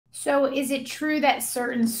So, is it true that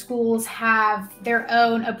certain schools have their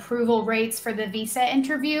own approval rates for the visa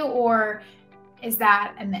interview, or is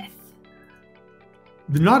that a myth?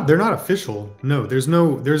 They're not official. No, there's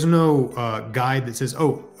no guide that says,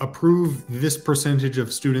 oh, approve this percentage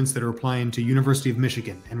of students that are applying to University of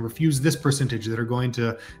Michigan and refuse this percentage that are going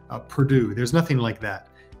to Purdue. There's nothing like that.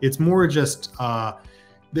 It's more just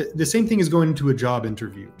the same thing as going into a job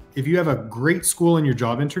interview. If you have a great school in your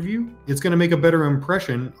job interview, it's going to make a better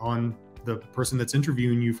impression on the person that's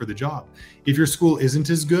interviewing you for the job. If your school isn't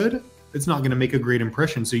as good, it's not going to make a great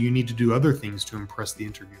impression. So you need to do other things to impress the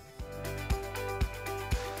interviewer.